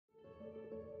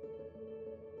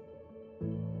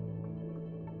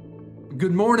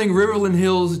Good morning, Riverland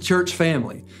Hills church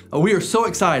family. We are so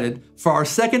excited for our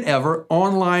second ever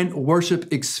online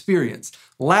worship experience.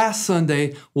 Last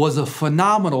Sunday was a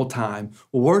phenomenal time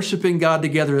worshiping God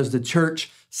together as the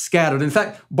church scattered. In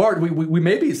fact, Bart, we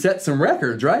maybe set some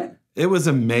records, right? It was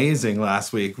amazing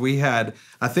last week. We had,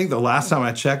 I think the last time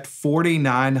I checked,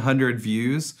 4,900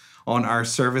 views on our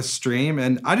service stream.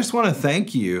 And I just want to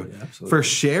thank you for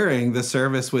sharing the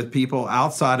service with people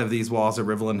outside of these walls at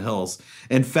Riverland Hills.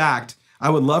 In fact, I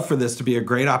would love for this to be a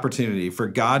great opportunity for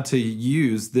God to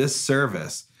use this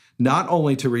service, not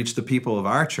only to reach the people of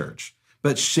our church,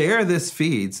 but share this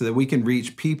feed so that we can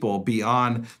reach people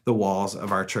beyond the walls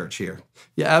of our church here.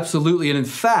 Yeah, absolutely. And in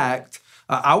fact,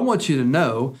 I want you to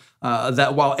know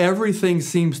that while everything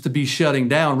seems to be shutting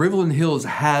down, Riverland Hills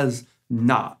has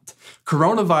not.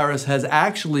 Coronavirus has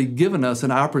actually given us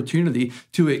an opportunity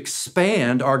to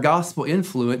expand our gospel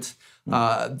influence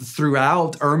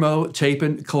throughout Irmo,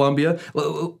 Chapin, Columbia.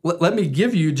 Let me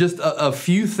give you just a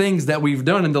few things that we've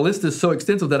done, and the list is so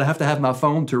extensive that I have to have my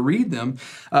phone to read them.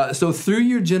 So through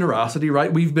your generosity,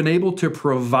 right, we've been able to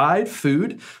provide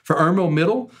food for Irmo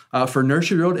Middle, for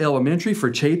Nursery Road Elementary,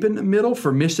 for Chapin Middle,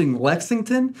 for Mission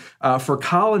Lexington, for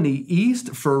Colony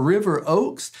East, for River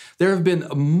Oaks. There have been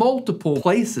multiple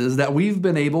places that we've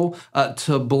been able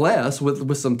to bless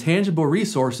with some tangible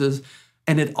resources.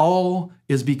 And it all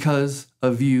is because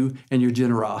of you and your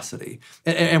generosity.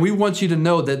 And we want you to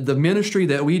know that the ministry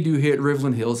that we do here at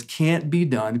Riverland Hills can't be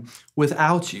done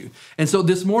without you. And so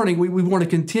this morning, we want to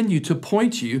continue to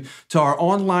point you to our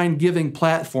online giving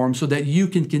platform so that you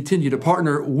can continue to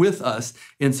partner with us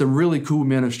in some really cool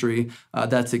ministry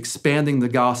that's expanding the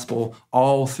gospel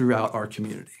all throughout our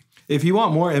community. If you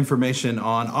want more information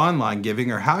on online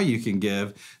giving or how you can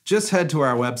give, just head to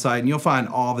our website and you'll find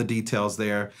all the details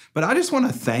there. But I just want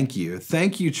to thank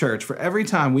you, church, for every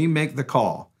time we make the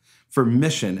call for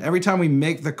mission, every time we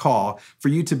make the call for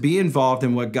you to be involved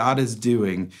in what God is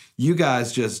doing, you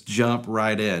guys just jump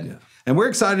right in. Yeah. And we're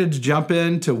excited to jump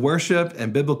into worship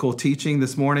and biblical teaching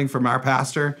this morning from our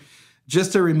pastor.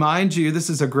 Just to remind you, this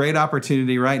is a great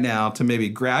opportunity right now to maybe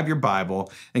grab your Bible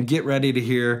and get ready to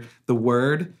hear the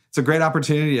word. It's a great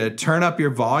opportunity to turn up your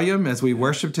volume as we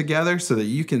worship together so that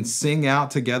you can sing out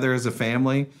together as a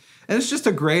family. And it's just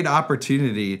a great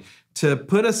opportunity to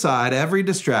put aside every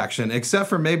distraction, except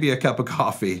for maybe a cup of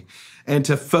coffee, and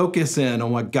to focus in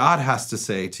on what God has to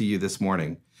say to you this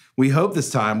morning. We hope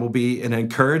this time will be an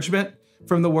encouragement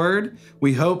from the word.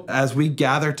 We hope as we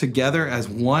gather together as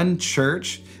one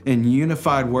church in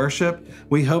unified worship,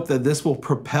 we hope that this will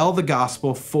propel the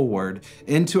gospel forward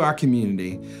into our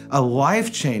community, a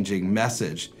life-changing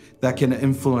message that can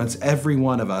influence every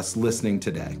one of us listening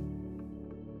today.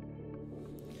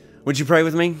 Would you pray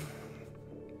with me?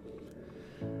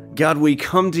 God, we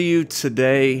come to you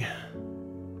today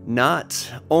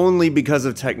not only because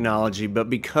of technology, but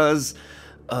because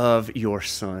of your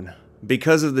Son.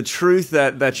 Because of the truth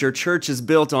that your church is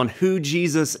built on who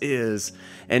Jesus is,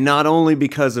 and not only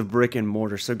because of brick and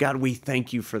mortar. So God, we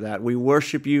thank you for that. We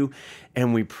worship you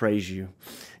and we praise you.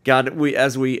 God,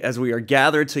 as we are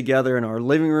gathered together in our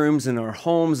living rooms, in our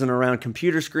homes, and around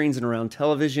computer screens and around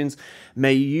televisions,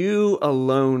 may you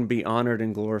alone be honored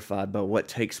and glorified by what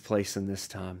takes place in this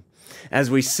time.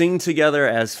 As we sing together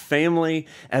as family,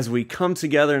 as we come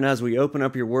together and as we open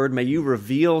up your word, may you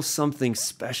reveal something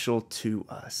special to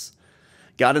us.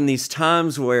 God, in these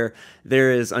times where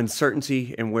there is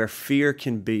uncertainty and where fear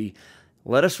can be,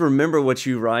 let us remember what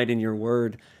you write in your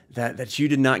word, that you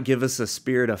did not give us a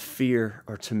spirit of fear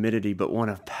or timidity, but one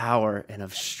of power and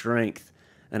of strength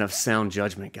and of sound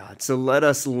judgment, God. So let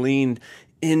us lean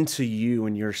into you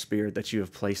and your spirit that you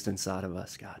have placed inside of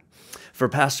us, God. For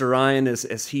Pastor Ryan,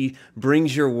 as he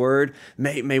brings your word,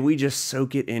 may we just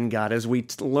soak it in, God. As we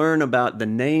learn about the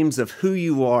names of who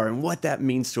you are and what that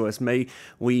means to us, may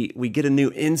we get a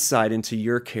new insight into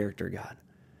your character, God.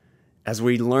 As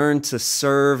we learn to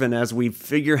serve and as we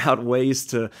figure out ways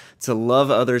to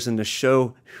love others and to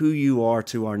show who you are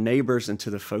to our neighbors and to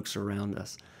the folks around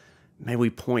us, may we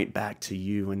point back to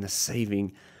you and the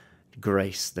saving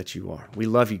grace that you are. We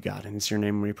love you, God, and it's your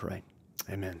name we pray.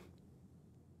 Amen.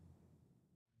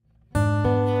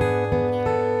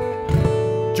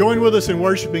 Join with us in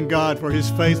worshiping God for his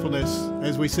faithfulness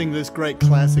as we sing this great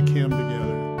classic hymn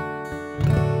together.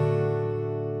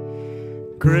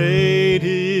 Great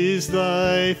is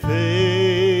thy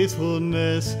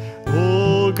faithfulness,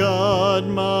 O God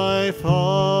my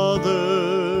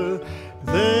Father.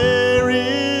 There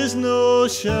is no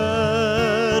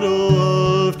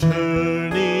shadow of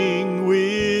turning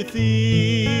with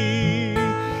thee.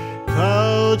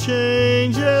 Thou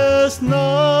changest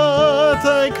not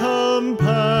thy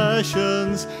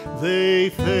compassions, they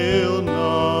fail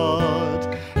not.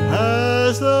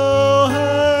 As thou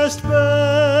hast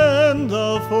been,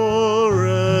 thou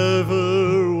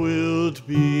forever wilt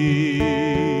be.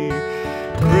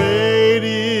 Great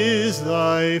is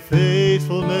thy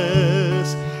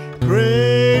faithfulness,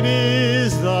 great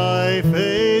is thy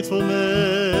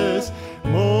faithfulness.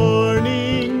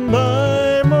 Morning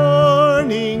by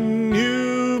morning,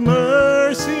 new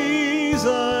mercies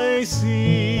I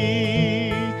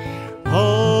see.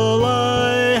 All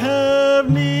I have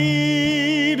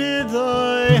needed,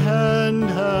 thy hand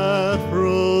hath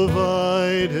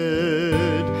provided.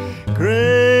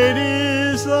 Great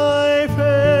is thy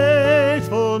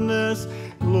faithfulness,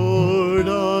 Lord,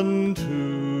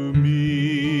 unto me.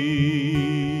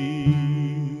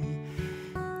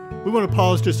 We want to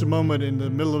pause just a moment in the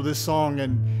middle of this song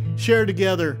and share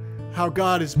together how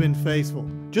God has been faithful.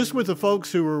 Just with the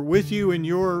folks who are with you in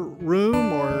your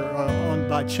room or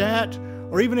by chat,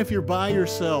 or even if you're by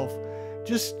yourself,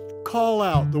 just call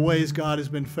out the ways God has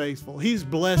been faithful. He's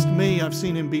blessed me. I've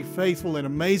seen Him be faithful in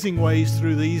amazing ways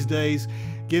through these days,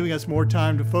 giving us more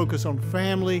time to focus on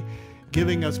family,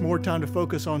 giving us more time to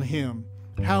focus on Him.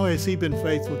 How has He been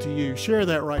faithful to you? Share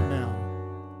that right now.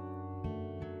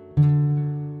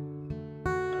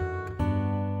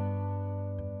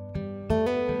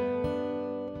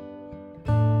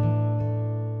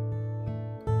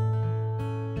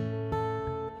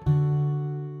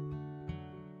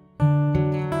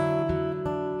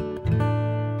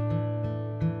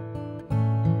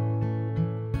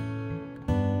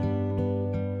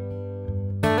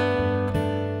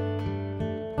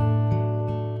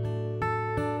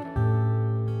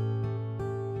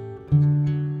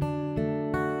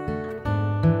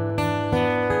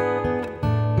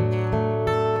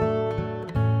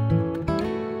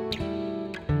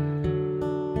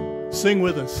 Sing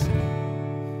with us.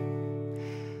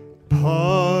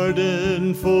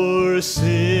 Pardon for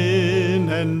sin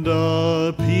and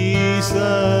a peace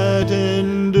that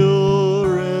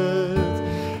endureth,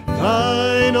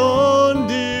 thine own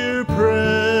dear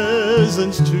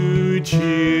presence to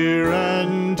cheer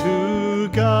and to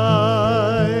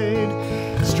guide,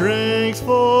 strength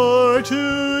for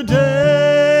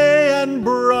today and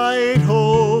bright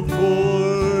hope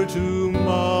for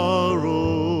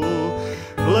tomorrow.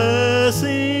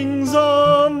 Blessings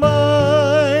are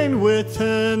mine with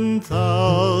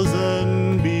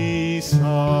 10,000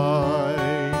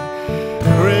 beside.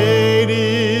 Great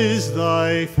is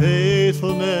thy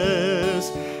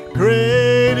faithfulness,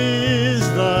 great is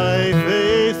thy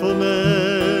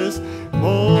faithfulness.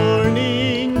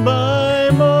 Morning by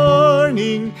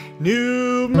morning,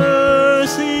 new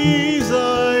mercies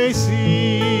I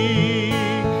see.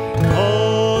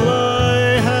 All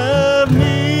I have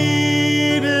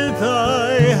needed,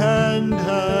 thy hand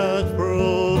hath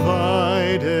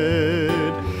provided.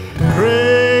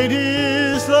 Great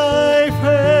is thy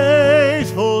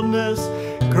faithfulness,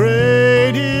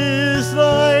 great is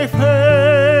thy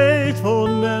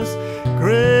faithfulness,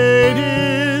 great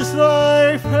is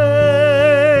thy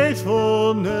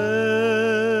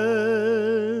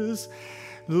faithfulness,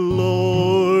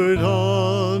 Lord,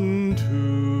 unto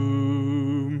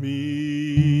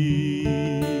me.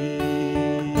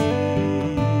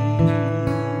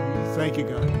 Thank you,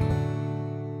 God.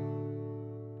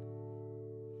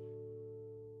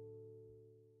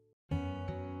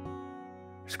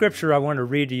 Scripture I want to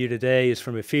read to you today is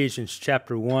from Ephesians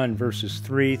chapter 1, verses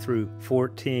 3 through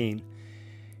 14. And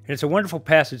it's a wonderful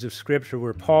passage of Scripture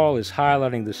where Paul is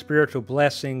highlighting the spiritual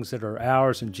blessings that are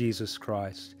ours in Jesus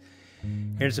Christ.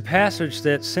 And it's a passage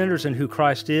that centers in who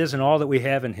Christ is and all that we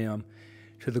have in Him,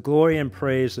 to the glory and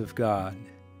praise of God.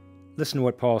 Listen to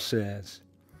what Paul says.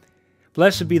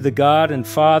 Blessed be the God and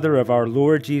Father of our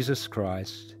Lord Jesus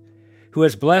Christ, who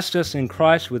has blessed us in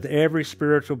Christ with every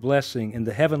spiritual blessing in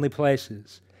the heavenly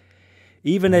places,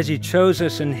 even as He chose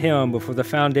us in Him before the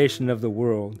foundation of the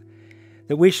world,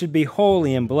 that we should be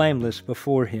holy and blameless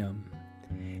before Him.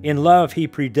 In love He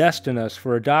predestined us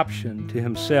for adoption to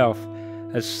Himself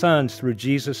as sons through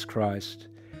Jesus Christ,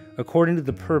 according to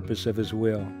the purpose of His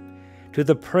will, to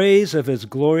the praise of His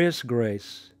glorious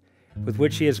grace, with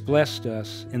which He has blessed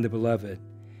us in the Beloved.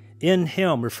 In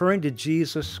Him, referring to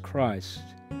Jesus Christ,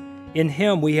 in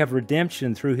Him we have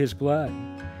redemption through His blood,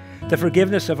 the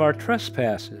forgiveness of our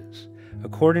trespasses,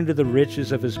 according to the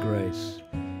riches of His grace,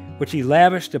 which He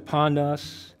lavished upon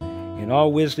us in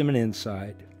all wisdom and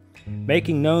insight,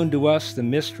 making known to us the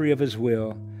mystery of His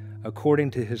will,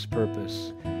 according to His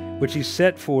purpose, which He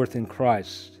set forth in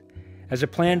Christ, as a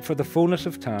plan for the fullness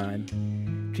of time,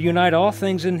 to unite all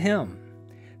things in Him,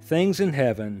 things in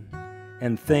heaven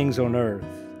and things on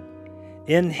earth.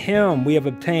 In him we have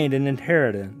obtained an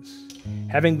inheritance,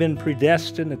 having been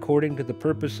predestined according to the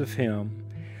purpose of him,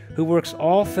 who works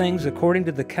all things according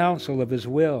to the counsel of his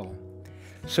will,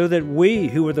 so that we,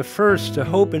 who were the first to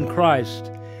hope in Christ,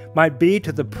 might be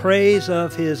to the praise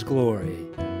of his glory.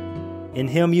 In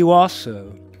him you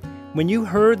also, when you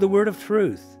heard the word of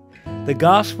truth, the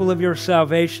gospel of your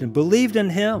salvation, believed in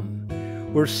him,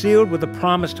 were sealed with the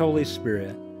promised Holy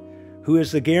Spirit, who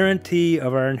is the guarantee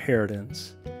of our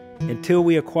inheritance, until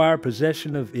we acquire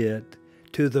possession of it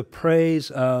to the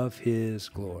praise of his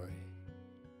glory.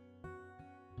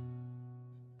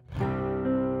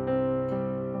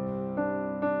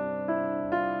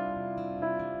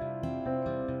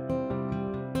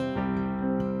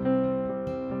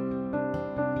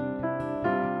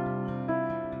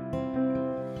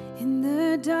 In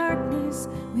the darkness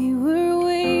we were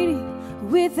waiting,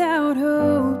 without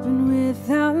hope and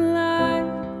without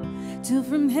light, till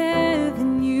from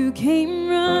heaven you came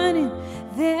running.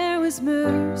 There was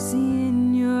mercy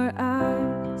in your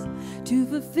eyes, to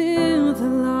fulfill the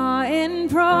law and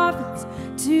prophets.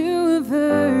 To a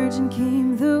virgin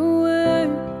came the word,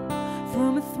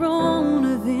 from a throne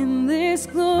of endless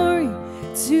glory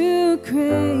to a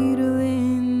cradle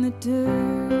in the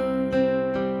dirt.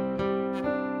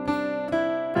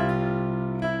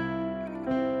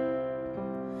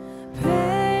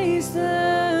 Praise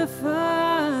the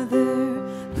Father,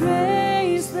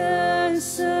 praise the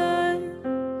Son,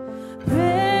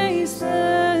 praise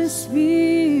the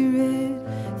Spirit,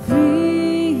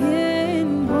 three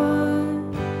in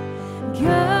one.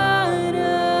 God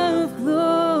of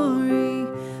glory,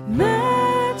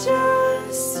 majesty,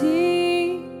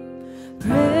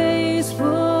 praise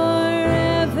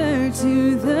forever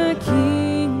to the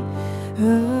King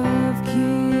of Kings.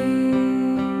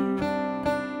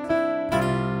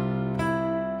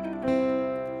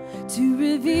 To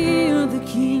reveal the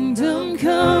kingdom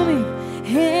coming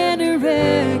and to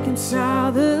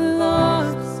reconcile the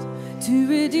lost, to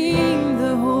redeem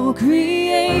the whole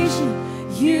creation.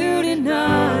 You did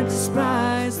not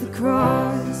despise the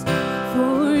cross,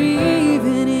 for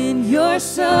even in your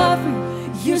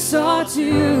suffering you saw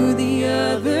to the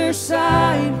other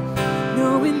side,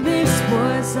 knowing this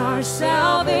was our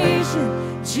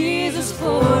salvation. Jesus,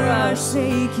 for our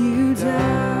sake you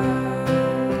died.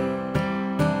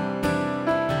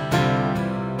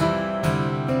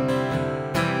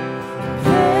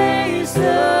 Praise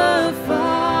the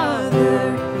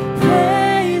Father,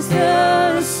 praise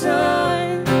the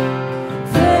Son,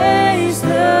 praise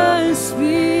the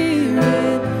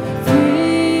Spirit,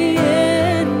 three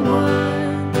in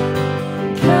one.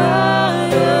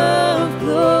 God of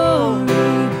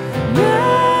glory,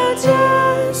 majesty,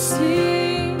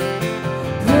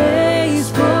 praise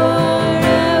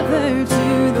forever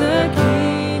to the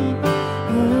King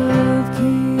of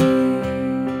Kings.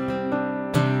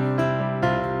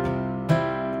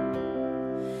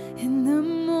 In the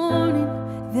morning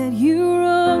that you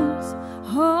rose,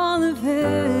 all of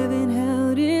heaven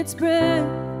held its breath,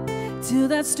 till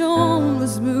that stone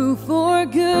was moved for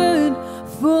good,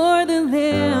 for the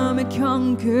Lamb had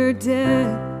conquered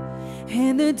death.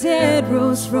 And the dead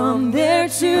rose from their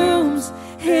tombs,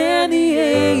 and the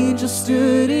angels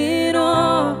stood in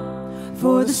awe,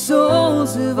 for the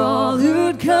souls of all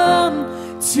who'd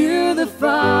come to the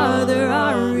Father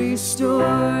are restored.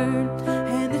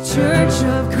 And the church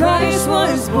of Christ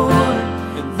was born,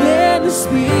 and then the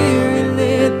Spirit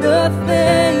lit the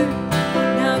flame.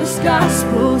 Now this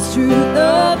gospel's truth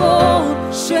of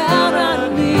old shall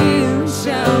not kneel,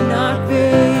 shall not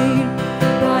fade.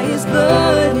 By his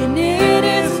blood and in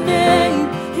his name,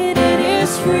 and in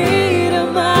his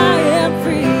freedom I am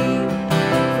free.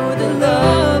 For the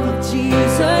love of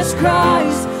Jesus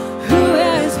Christ, who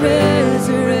has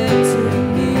resurrected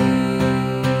me.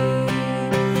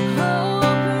 Oh,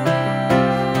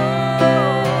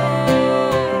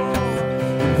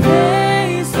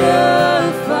 praise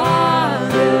the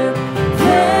Father,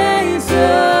 praise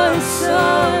the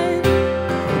Son,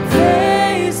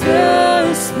 praise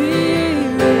the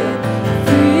Spirit,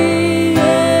 three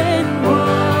in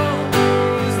one.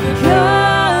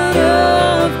 God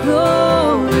of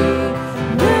glory,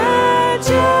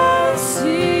 majesty,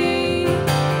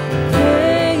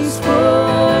 praise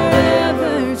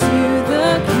forever to the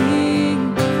King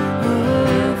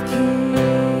of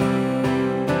Kings.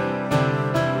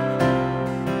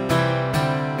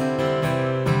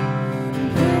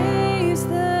 Praise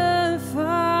the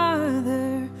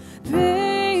Father,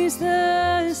 praise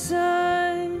the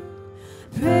Son,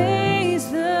 praise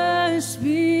the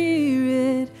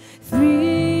Spirit,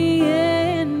 three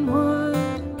in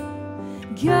one.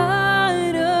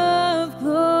 God of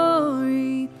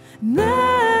glory,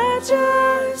 majesty.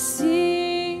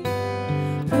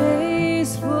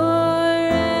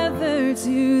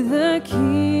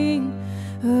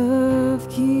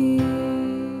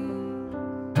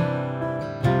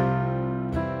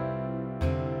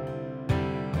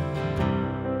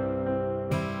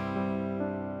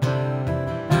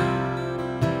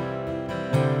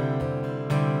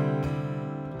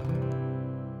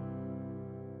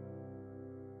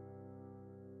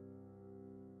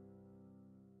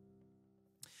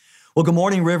 Well, good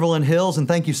morning, Riverland Hills, and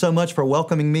thank you so much for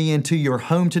welcoming me into your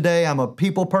home today. I'm a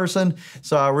people person,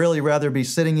 so I really rather be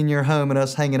sitting in your home and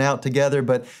us hanging out together,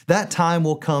 but that time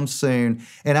will come soon,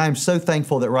 and I'm so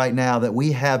thankful that right now that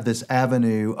we have this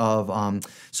avenue of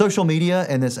social media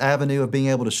and this avenue of being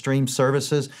able to stream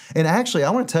services. And actually, I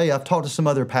want to tell you, I've talked to some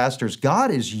other pastors.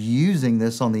 God is using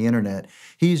this on the internet.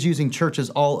 He's using churches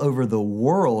all over the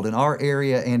world in our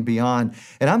area and beyond.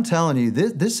 And I'm telling you,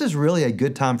 this is really a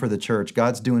good time for the church.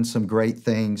 God's doing some great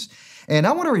things. And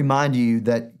I want to remind you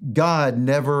that God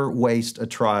never wastes a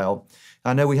trial.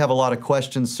 I know we have a lot of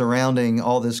questions surrounding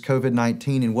all this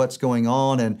COVID-19 and what's going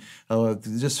on and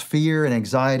just fear and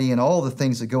anxiety and all the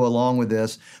things that go along with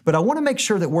this. But I want to make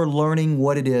sure that we're learning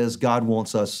what it is God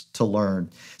wants us to learn.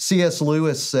 C.S.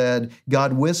 Lewis said,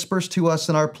 "God whispers to us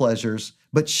in our pleasures,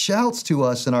 but shouts to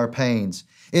us in our pains.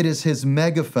 It is his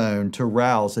megaphone to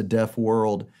rouse a deaf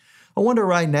world." I wonder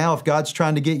right now if God's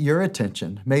trying to get your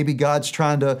attention. Maybe God's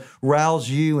trying to rouse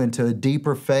you into a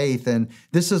deeper faith, and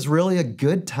this is really a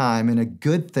good time and a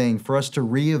good thing for us to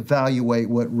reevaluate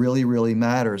what really, really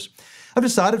matters. I've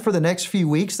decided for the next few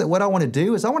weeks that what I want to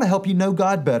do is I want to help you know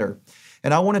God better.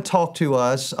 And I want to talk to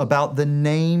us about the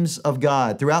names of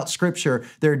God. Throughout Scripture,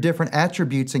 there are different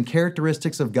attributes and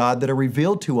characteristics of God that are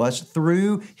revealed to us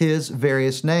through His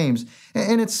various names.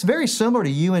 And it's very similar to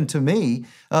you and to me.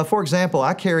 For example,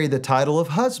 I carry the title of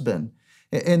husband.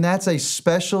 And that's a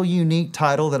special, unique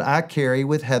title that I carry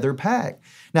with Heather Pack.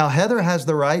 Now, Heather has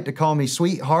the right to call me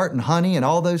sweetheart and honey and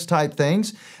all those type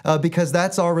things because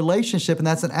that's our relationship and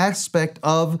that's an aspect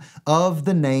of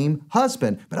the name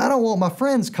husband. But I don't want my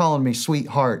friends calling me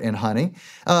sweetheart and honey.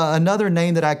 Another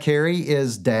name that I carry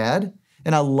is dad.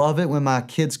 And I love it when my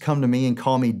kids come to me and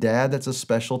call me dad. That's a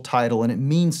special title and it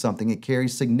means something. It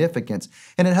carries significance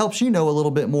and it helps you know a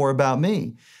little bit more about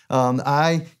me.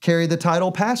 I carry the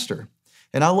title pastor.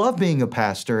 And I love being a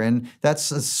pastor, and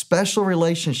that's a special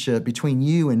relationship between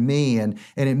you and me, and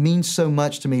it means so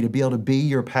much to me to be able to be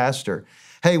your pastor.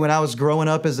 Hey, when I was growing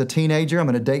up as a teenager, I'm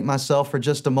going to date myself for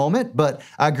just a moment, but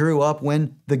I grew up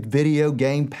when the video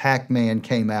game Pac-Man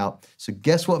came out. So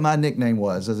guess what my nickname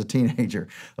was as a teenager?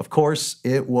 Of course,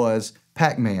 it was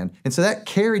Pac-Man. And so that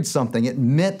carried something. It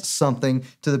meant something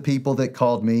to the people that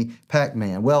called me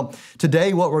Pac-Man. Well,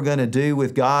 today what we're going to do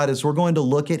with God is we're going to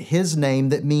look at His name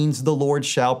that means the Lord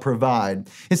shall provide.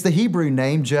 It's the Hebrew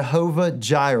name Jehovah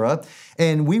Jireh.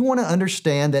 And we want to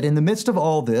understand that in the midst of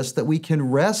all this, that we can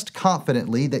rest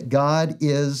confidently that God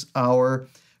is our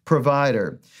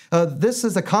provider. This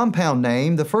is a compound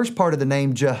name. The first part of the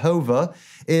name Jehovah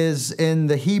is in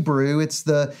the Hebrew. It's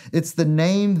the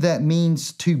name that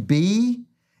means to be.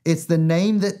 It's the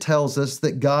name that tells us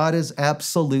that God is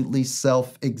absolutely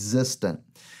self-existent.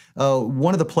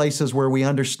 One of the places where we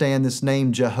understand this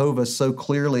name Jehovah so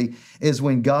clearly is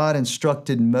when God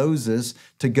instructed Moses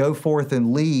to go forth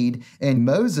and lead. And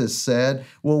Moses said,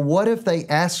 well, what if they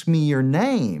ask me your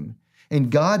name? And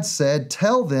God said,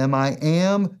 tell them I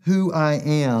am who I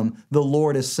am. The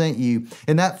Lord has sent you.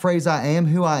 And that phrase, I am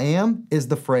who I am, is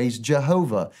the phrase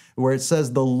Jehovah. Where it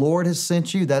says the Lord has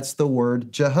sent you, that's the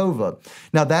word Jehovah.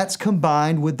 Now that's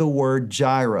combined with the word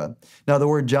Jireh. Now the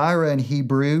word Jireh in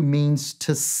Hebrew means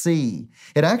to see.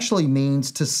 It actually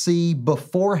means to see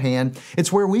beforehand.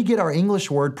 It's where we get our English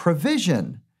word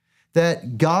provision.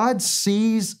 That God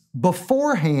sees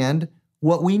beforehand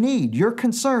what we need. You're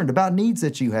concerned about needs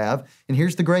that you have. And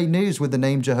here's the great news with the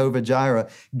name Jehovah Jireh.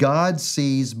 God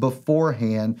sees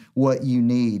beforehand what you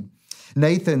need.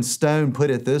 Nathan Stone put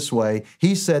it this way.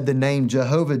 He said the name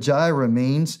Jehovah Jireh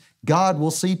means God will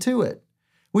see to it.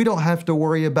 We don't have to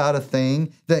worry about a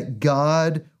thing that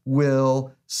God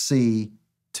will see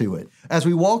to it. As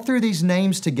we walk through these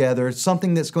names together,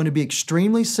 something that's going to be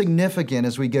extremely significant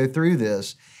as we go through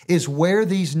this is where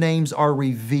these names are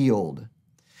revealed.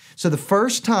 So the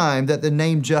first time that the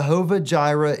name Jehovah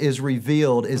Jireh is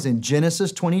revealed is in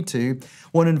Genesis 22. I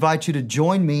want to invite you to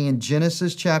join me in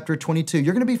Genesis chapter 22.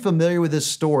 You're going to be familiar with this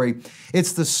story.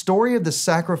 It's the story of the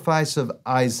sacrifice of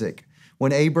Isaac,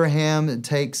 when Abraham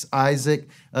takes Isaac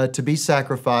to be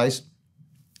sacrificed.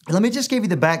 Let me just give you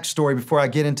the backstory before I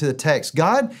get into the text.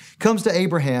 God comes to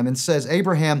Abraham and says,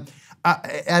 Abraham,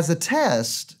 as a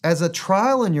test, as a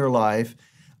trial in your life,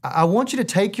 I want you to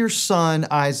take your son,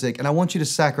 Isaac, and I want you to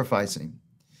sacrifice him.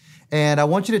 And I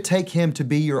want you to take him to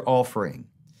be your offering.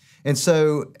 And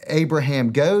so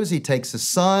Abraham goes, he takes his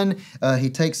son,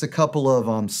 he takes a couple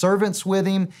of servants with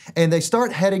him, and they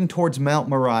start heading towards Mount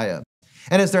Moriah.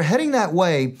 And as they're heading that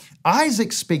way,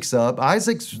 Isaac speaks up.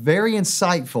 Isaac's very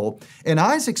insightful. And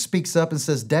Isaac speaks up and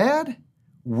says, Dad,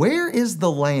 where is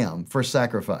the lamb for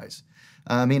sacrifice?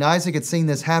 I mean, Isaac had seen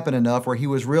this happen enough where he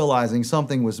was realizing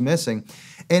something was missing.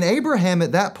 And Abraham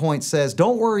at that point says,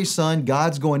 don't worry, son,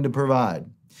 God's going to provide.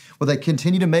 Well, they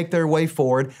continue to make their way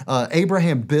forward.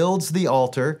 Abraham builds the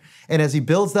altar, and as he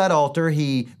builds that altar,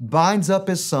 he binds up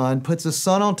his son, puts his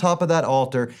son on top of that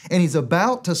altar, and he's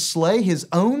about to slay his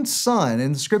own son,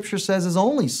 and the scripture says his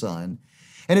only son.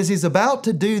 And as he's about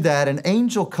to do that, an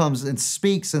angel comes and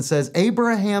speaks and says,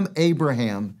 Abraham,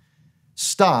 Abraham,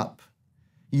 stop.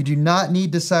 You do not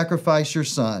need to sacrifice your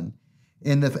son.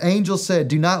 And the angel said,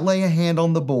 do not lay a hand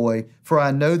on the boy, for I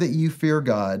know that you fear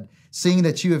God. Seeing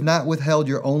that you have not withheld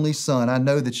your only son, I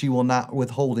know that you will not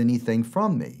withhold anything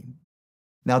from me.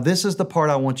 Now, this is the part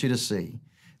I want you to see.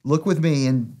 Look with me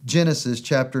in Genesis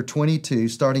chapter 22,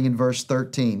 starting in verse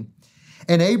 13.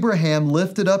 And Abraham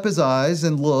lifted up his eyes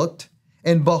and looked,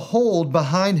 and behold,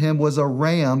 behind him was a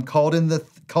ram caught in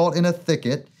a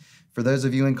thicket. For those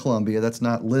of you in Columbia, that's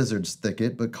not lizard's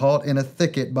thicket, but caught in a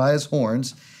thicket by his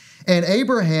horns. And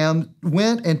Abraham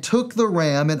went and took the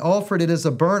ram and offered it as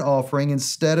a burnt offering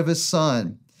instead of his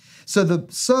son.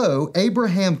 So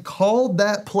Abraham called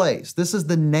that place, this is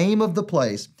the name of the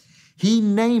place, he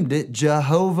named it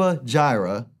Jehovah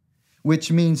Jireh,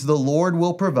 which means the Lord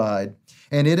will provide.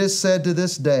 And it is said to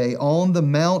this day, on the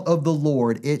mount of the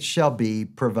Lord it shall be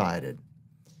provided.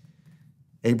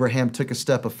 Abraham took a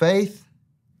step of faith,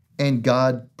 and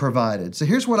God provided. So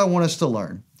here's what I want us to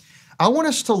learn. I want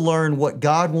us to learn what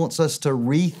God wants us to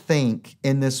rethink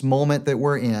in this moment that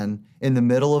we're in the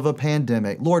middle of a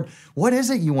pandemic. Lord, what is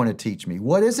it you want to teach me?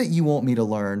 What is it you want me to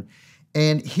learn?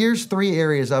 And here's 3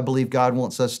 areas I believe God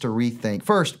wants us to rethink.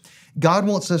 First, God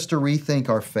wants us to rethink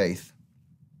our faith.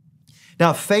 Now,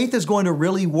 if faith is going to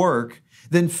really work,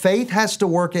 then faith has to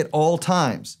work at all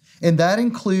times. And that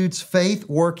includes faith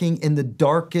working in the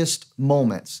darkest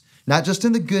moments, not just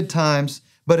in the good times,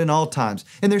 but in all times.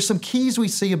 And there's some keys we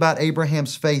see about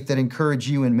Abraham's faith that encourage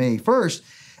you and me. First,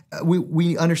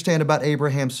 we understand about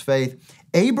Abraham's faith.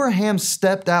 Abraham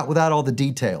stepped out without all the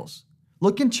details.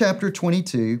 Look in chapter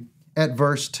 22 at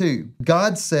verse 2.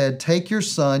 God said, take your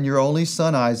son, your only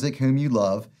son Isaac, whom you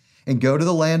love, and go to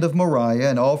the land of Moriah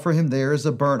and offer him there as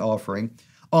a burnt offering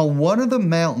on one of the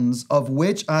mountains of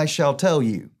which I shall tell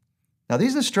you. Now,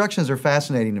 these instructions are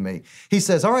fascinating to me. He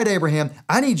says, all right, Abraham,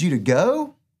 I need you to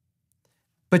go,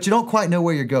 but you don't quite know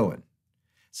where you're going.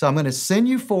 So I'm going to send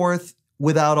you forth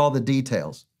without all the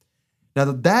details. Now,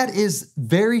 that is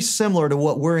very similar to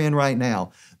what we're in right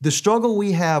now. The struggle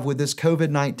we have with this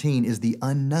COVID-19 is the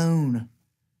unknown.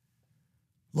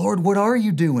 Lord, what are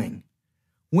you doing?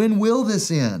 When will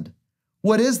this end?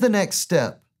 What is the next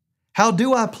step? How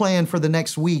do I plan for the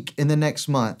next week and the next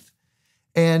month?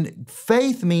 And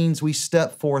faith means we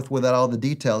step forth without all the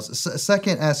details. A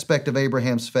second aspect of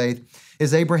Abraham's faith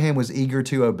is Abraham was eager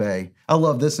to obey. I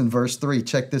love this in verse 3.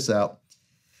 Check this out.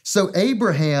 So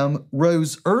Abraham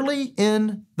rose early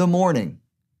in the morning.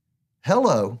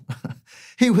 Hello.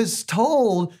 He was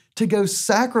told to go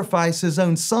sacrifice his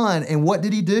own son. And what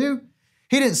did he do?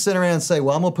 He didn't sit around and say,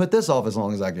 well, I'm going to put this off as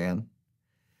long as I can.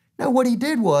 No, what he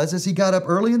did was, he got up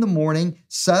early in the morning,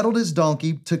 saddled his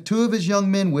donkey, took 2 of his young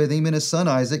men with him and his son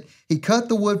Isaac. He cut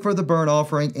the wood for the burnt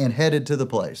offering and headed to the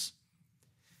place.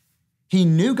 He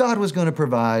knew God was going to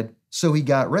provide, so he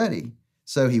got ready.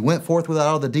 So he went forth without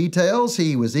all the details.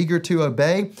 He was eager to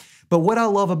obey. But what I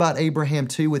love about Abraham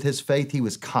too, with his faith, he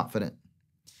was confident.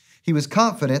 He was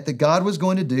confident that God was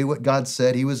going to do what God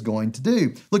said he was going to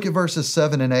do. Look at verses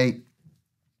 7 and 8.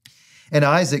 And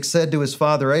Isaac said to his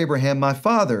father Abraham, my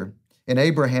father. And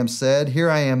Abraham said, here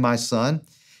I am, my son.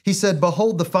 He said,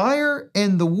 behold the fire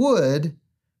and the wood,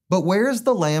 but where is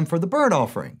the lamb for the burnt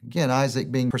offering? Again,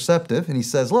 Isaac being perceptive, and he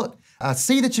says, look, I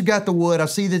see that you've got the wood, I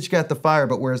see that you got the fire,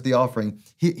 but where's the offering?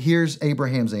 Here's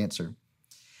Abraham's answer.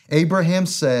 Abraham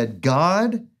said,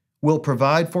 God will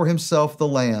provide for himself the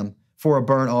lamb for a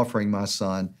burnt offering, my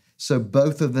son. So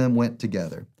both of them went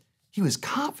together. He was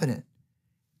confident.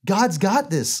 God's got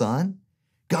this, son.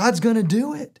 God's going to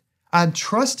do it. I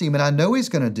trust him and I know he's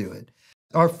going to do it.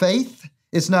 Our faith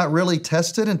is not really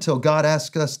tested until God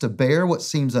asks us to bear what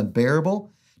seems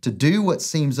unbearable, to do what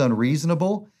seems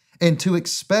unreasonable, and to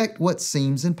expect what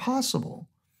seems impossible.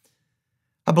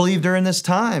 I believe during this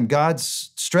time,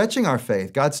 God's stretching our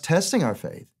faith. God's testing our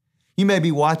faith. You may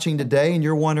be watching today and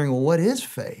you're wondering, well, what is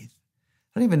faith?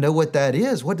 I don't even know what that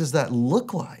is. What does that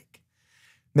look like?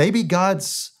 Maybe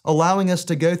God's allowing us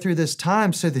to go through this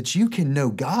time so that you can know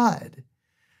God.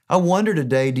 I wonder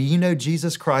today, do you know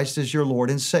Jesus Christ as your Lord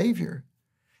and Savior?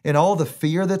 In all the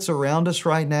fear that's around us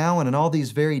right now and in all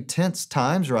these very tense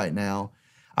times right now,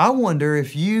 I wonder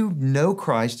if you know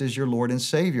Christ as your Lord and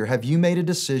Savior. Have you made a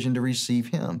decision to receive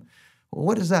him? Well,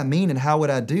 what does that mean and how would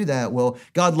I do that? Well,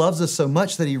 God loves us so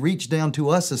much that he reached down to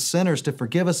us as sinners to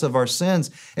forgive us of our sins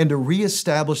and to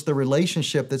reestablish the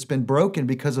relationship that's been broken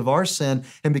because of our sin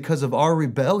and because of our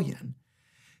rebellion.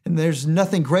 And there's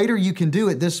nothing greater you can do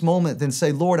at this moment than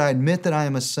say, Lord, I admit that I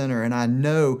am a sinner and I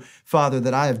know, Father,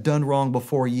 that I have done wrong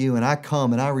before you, and I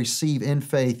come and I receive in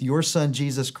faith your Son,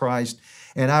 Jesus Christ,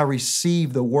 and I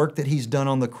receive the work that he's done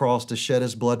on the cross to shed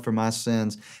his blood for my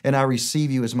sins, and I receive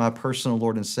you as my personal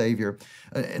Lord and Savior.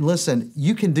 And listen,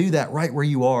 you can do that right where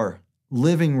you are,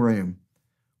 living room,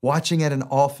 watching at an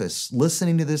office,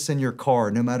 listening to this in your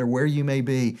car, no matter where you may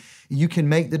be. You can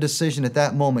make the decision at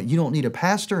that moment. You don't need a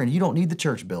pastor and you don't need the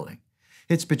church building.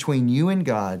 It's between you and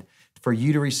God for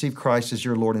you to receive Christ as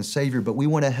your Lord and Savior, but we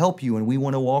want to help you and we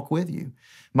want to walk with you.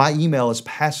 My email is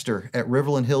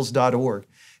pastor@riverlandhills.org.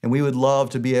 And we would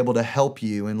love to be able to help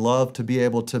you and love to be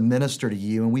able to minister to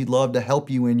you. And we'd love to help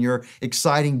you in your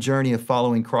exciting journey of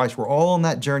following Christ. We're all on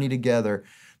that journey together,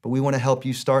 but we want to help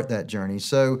you start that journey.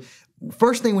 So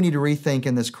first thing we need to rethink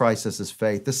in this crisis is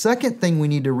faith. The second thing we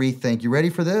need to rethink, you ready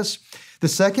for this? The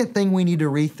second thing we need to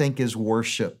rethink is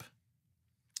worship.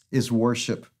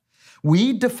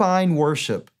 We define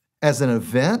worship as an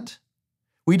event.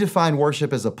 We define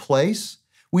worship as a place.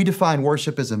 We define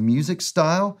worship as a music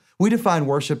style. We define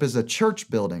worship as a church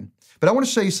building. But I want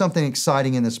to show you something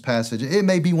exciting in this passage. It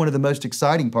may be one of the most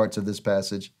exciting parts of this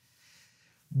passage.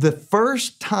 The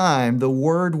first time the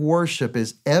word worship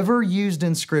is ever used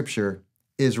in Scripture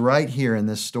is right here in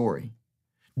this story.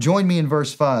 Join me in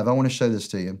verse 5. I want to show this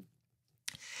to you.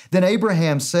 Then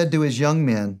Abraham said to his young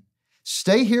men,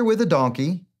 "Stay here with the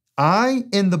donkey. I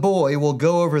and the boy will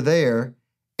go over there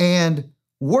and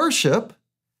worship."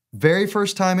 Very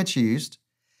first time it's used.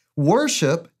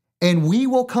 Worship, and we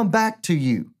will come back to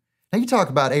you. Now you talk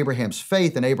about Abraham's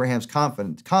faith and Abraham's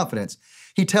confidence.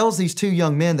 He tells these two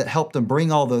young men that helped him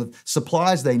bring all the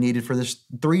supplies they needed for this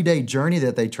 3-day journey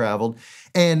that they traveled.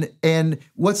 And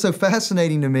what's so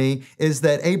fascinating to me is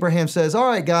that Abraham says, all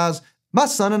right, guys, my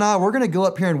son and I, we're going to go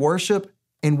up here and worship,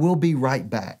 and we'll be right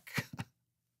back.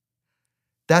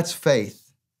 That's faith.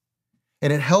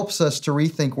 And it helps us to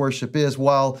rethink worship is,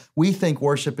 while we think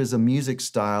worship is a music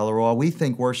style or while we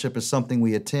think worship is something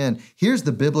we attend, here's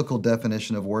the biblical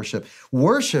definition of worship.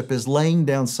 Worship is laying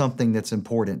down something that's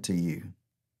important to you.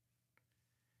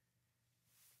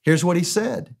 Here's what he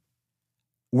said.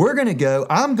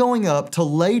 I'm going up to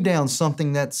lay down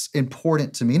something that's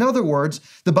important to me. In other words,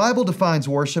 the Bible defines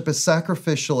worship as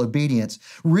sacrificial obedience.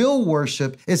 Real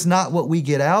worship is not what we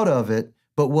get out of it,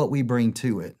 but what we bring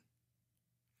to it.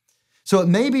 So it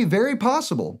may be very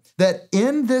possible that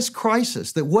in this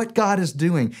crisis, that what God is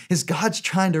doing is God's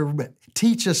trying to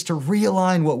teach us to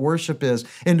realign what worship is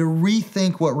and to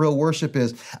rethink what real worship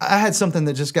is. I had something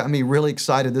that just got me really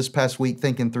excited this past week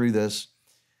thinking through this.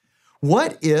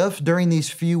 What if during these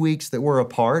few weeks that we're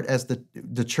apart as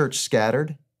the church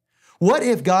scattered, what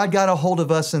if God got a hold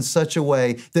of us in such a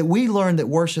way that we learned that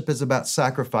worship is about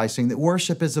sacrificing, that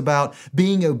worship is about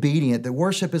being obedient, that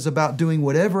worship is about doing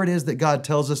whatever it is that God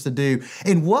tells us to do?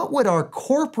 And what would our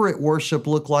corporate worship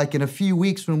look like in a few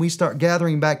weeks when we start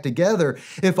gathering back together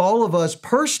if all of us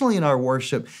personally in our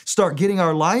worship start getting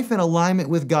our life in alignment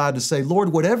with God to say, Lord,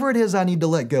 whatever it is I need to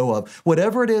let go of,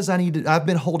 whatever it is I've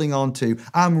been holding on to,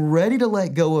 I'm ready to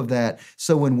let go of that.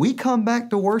 So when we come back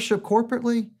to worship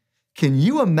corporately, can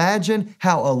you imagine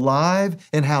how alive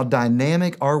and how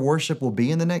dynamic our worship will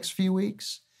be in the next few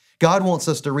weeks? God wants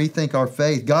us to rethink our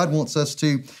faith. God wants us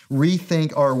to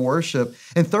rethink our worship.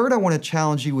 And third, I want to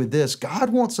challenge you with this. God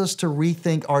wants us to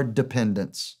rethink our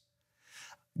dependence.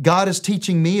 God is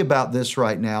teaching me about this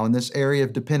right now in this area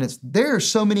of dependence. There are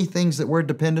so many things that we're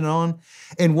dependent on.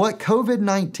 And what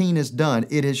COVID-19 has done,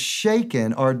 it has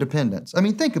shaken our dependence. I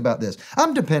mean, think about this.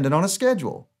 I'm dependent on a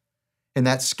schedule. And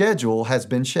that schedule has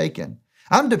been shaken.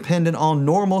 I'm dependent on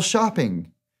normal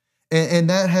shopping, and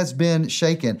that has been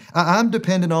shaken. I'm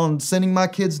dependent on sending my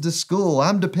kids to school.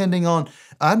 I'm dependent on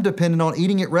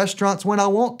eating at restaurants when I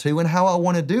want to and how I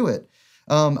want to do it.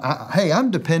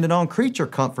 I'm dependent on creature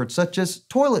comforts such as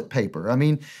toilet paper. I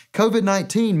mean,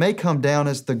 COVID-19 may come down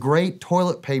as the great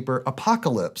toilet paper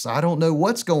apocalypse. I don't know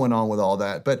what's going on with all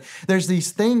that, but there's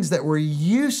these things that we're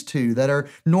used to that are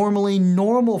normally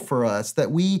normal for us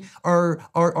that we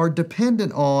are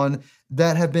dependent on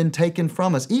that have been taken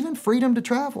from us. Even freedom to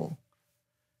travel.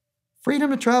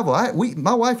 Freedom to travel.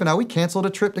 My wife and I, we canceled a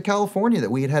trip to California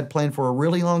that we had planned for a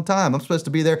really long time. I'm supposed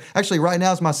to be there. Actually, right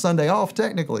now is my Sunday off,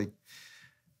 technically.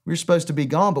 We were supposed to be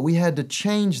gone, but we had to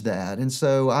change that. And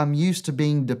so I'm used to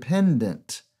being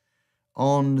dependent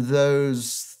on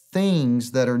those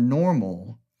things that are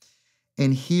normal.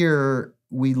 And here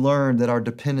we learn that our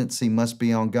dependency must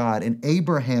be on God. And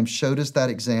Abraham showed us that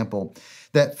example,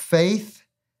 that faith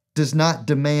does not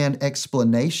demand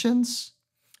explanations,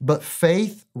 but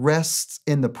faith rests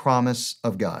in the promise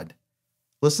of God.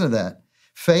 Listen to that.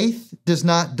 Faith does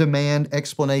not demand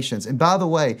explanations. And by the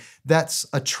way, that's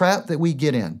a trap that we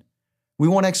get in. We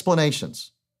want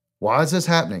explanations. Why is this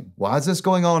happening? Why is this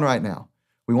going on right now?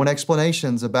 We want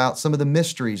explanations about some of the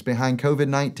mysteries behind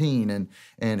COVID-19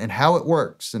 and how it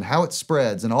works and how it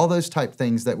spreads and all those type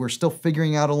things that we're still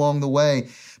figuring out along the way.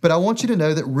 But I want you to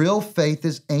know that real faith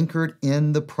is anchored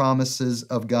in the promises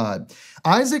of God.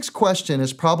 Isaac's question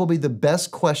is probably the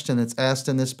best question that's asked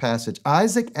in this passage.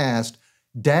 Isaac asked,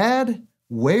 "Dad,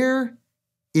 where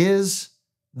is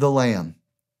the lamb?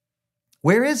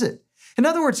 Where is it?" In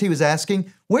other words, he was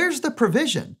asking, where's the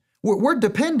provision? We're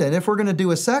dependent, if we're going to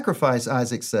do a sacrifice,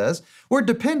 Isaac says, we're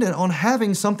dependent on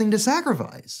having something to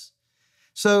sacrifice.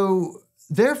 So,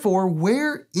 therefore,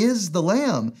 where is the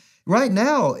lamb? Right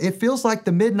now, it feels like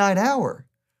the midnight hour.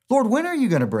 Lord, when are you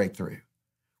going to break through?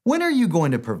 When are you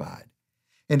going to provide?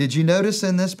 And did you notice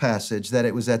in this passage that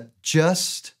it was at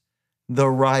just the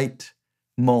right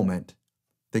moment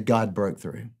that God broke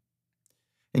through?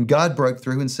 And God broke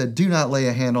through and said, "Do not lay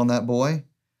a hand on that boy,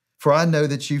 for I know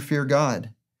that you fear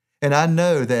God. And I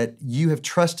know that you have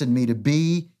trusted me to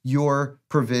be your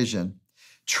provision."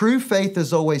 True faith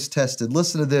is always tested.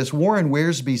 Listen to this. Warren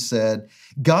Wiersbe said,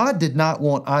 God did not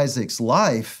want Isaac's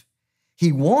life.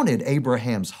 He wanted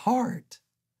Abraham's heart.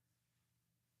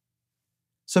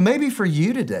 So maybe for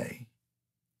you today,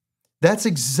 that's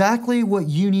exactly what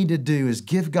you need to do, is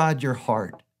give God your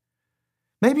heart.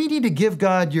 Maybe you need to give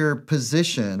God your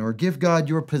position or give God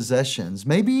your possessions.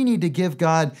 Maybe you need to give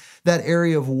God that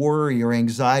area of worry or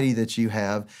anxiety that you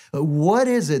have. What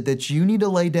is it that you need to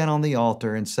lay down on the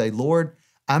altar and say, Lord,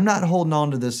 I'm not holding on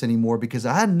to this anymore because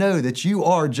I know that you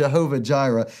are Jehovah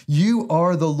Jireh. You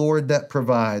are the Lord that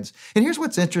provides. And here's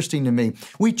what's interesting to me.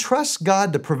 We trust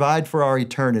God to provide for our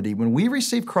eternity. When we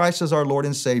receive Christ as our Lord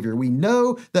and Savior, we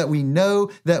know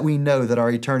that our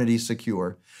eternity is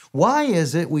secure. Why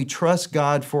is it we trust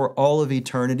God for all of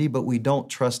eternity, but we don't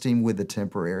trust Him with the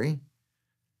temporary?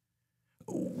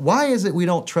 Why is it we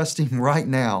don't trust Him right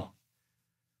now?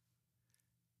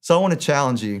 So I want to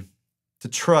challenge you to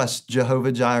trust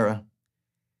Jehovah Jireh.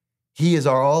 He is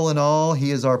our all in all.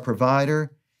 He is our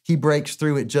provider. He breaks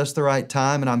through at just the right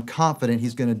time, and I'm confident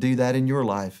He's going to do that in your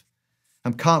life.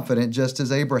 I'm confident just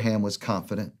as Abraham was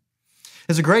confident.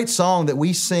 There's a great song that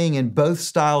we sing in both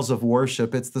styles of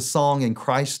worship. It's the song "In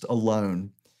Christ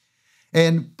Alone."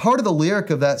 And part of the lyric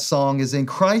of that song is, "In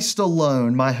Christ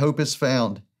alone my hope is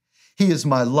found. He is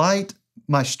my light,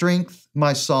 my strength,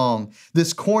 my song.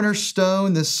 This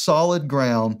cornerstone, this solid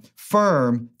ground,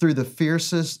 firm through the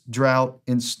fiercest drought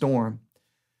and storm."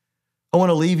 I want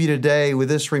to leave you today with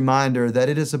this reminder that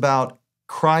it is about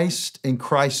Christ and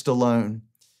Christ alone.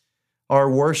 Our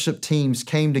worship teams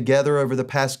came together over the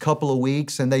past couple of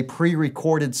weeks and they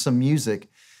pre-recorded some music.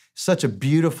 Such a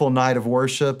beautiful night of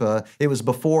worship. It was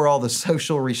before all the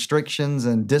social restrictions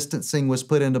and distancing was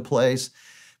put into place.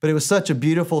 But it was such a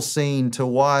beautiful scene to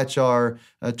watch our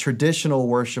traditional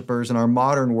worshipers and our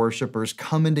modern worshipers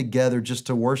coming together just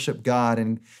to worship God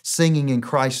and singing "In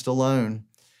Christ Alone."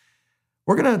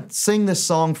 We're going to sing this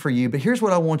song for you, but here's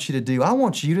what I want you to do. I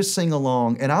want you to sing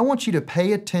along, and I want you to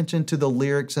pay attention to the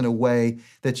lyrics in a way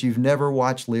that you've never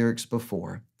watched lyrics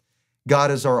before. God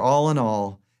is our all in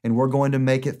all, and we're going to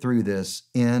make it through this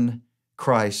in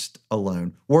Christ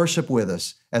alone. Worship with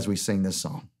us as we sing this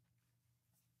song.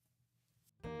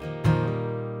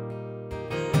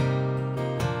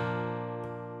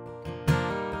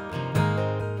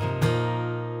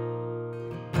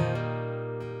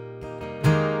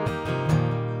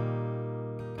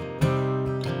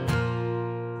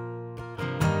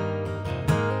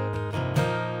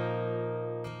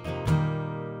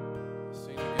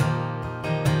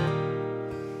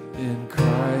 In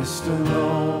Christ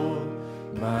alone,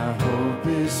 my hope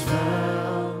is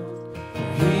found.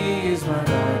 He is my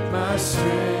light, my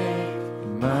strength,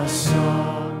 and my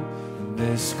song. And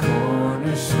this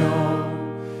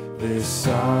cornerstone, this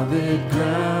solid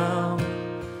ground,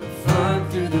 firm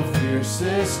through the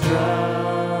fiercest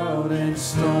drought and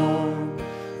storm.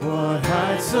 What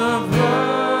heights of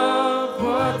love,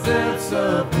 what depths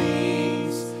of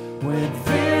peace, when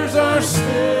fears are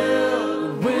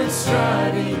still, when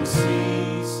striving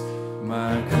cease.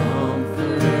 My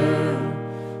comforter,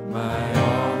 my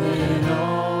all in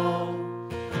all,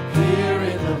 here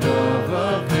in the love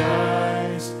of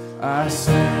Christ I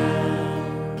stand.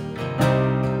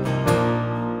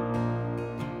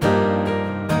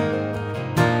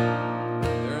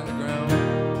 There in the ground,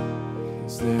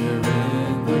 is there in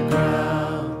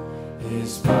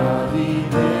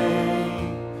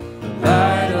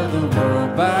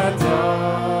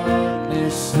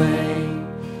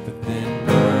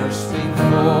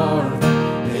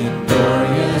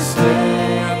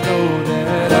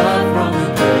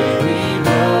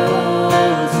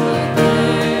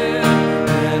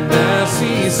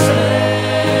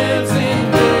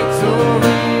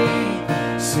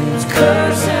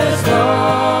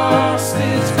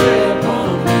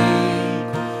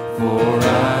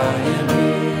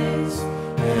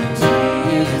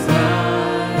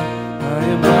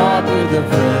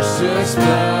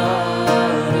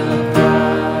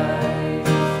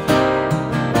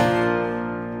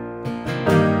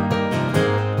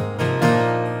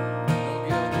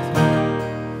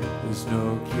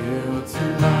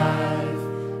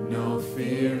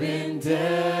and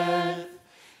death.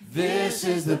 This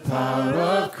is the power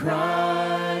of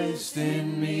Christ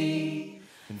in me.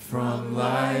 And from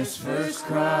life's first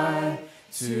cry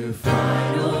to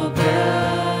final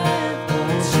breath,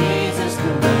 Jesus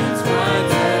commands my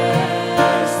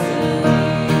destiny.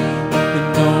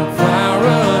 And no power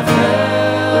of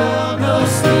hell, no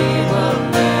scheme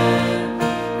of man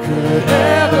could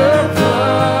ever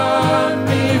pluck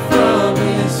me from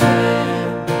his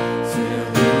hand. Till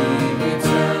he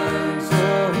returns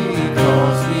or he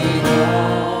calls me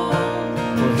home.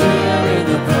 For here in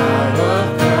the power of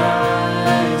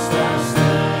Christ I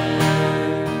stand.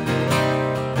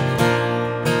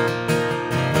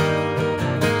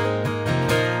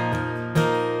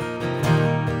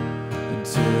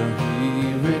 Until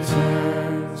he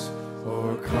returns or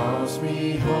calls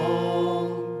me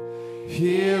home,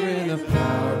 here in the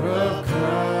power of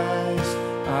Christ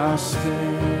I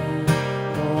stand.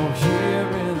 Oh, here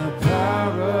in the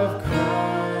power of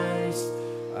Christ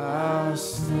I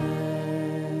stand.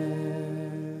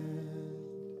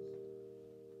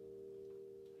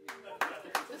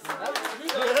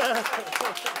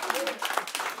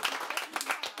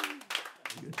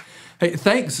 Hey,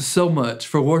 thanks so much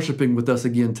for worshiping with us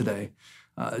again today.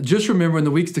 Just remember, in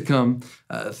the weeks to come,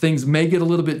 things may get a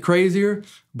little bit crazier,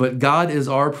 but God is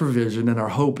our provision and our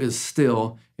hope is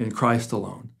still in Christ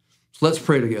alone. So let's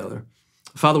pray together.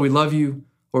 Father, we love you.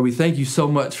 Lord, we thank you so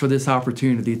much for this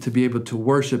opportunity to be able to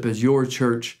worship as your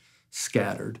church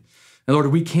scattered. And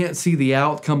Lord, we can't see the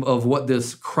outcome of what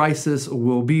this crisis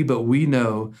will be, but we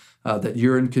know that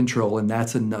you're in control, and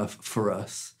that's enough for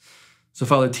us. So,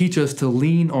 Father, teach us to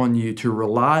lean on you, to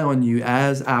rely on you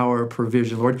as our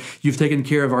provision. Lord, you've taken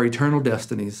care of our eternal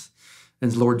destinies.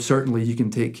 And Lord, certainly you can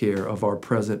take care of our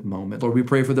present moment. Lord, we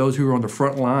pray for those who are on the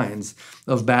front lines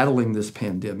of battling this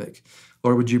pandemic.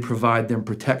 Lord, would you provide them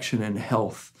protection and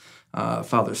health,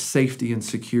 Father, safety and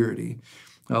security.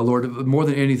 Lord, more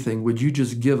than anything, would you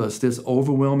just give us this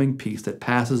overwhelming peace that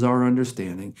passes our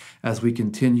understanding as we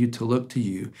continue to look to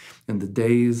you in the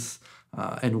days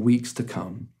and weeks to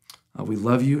come. We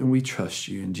love you and we trust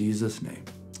you. In Jesus' name,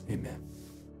 amen.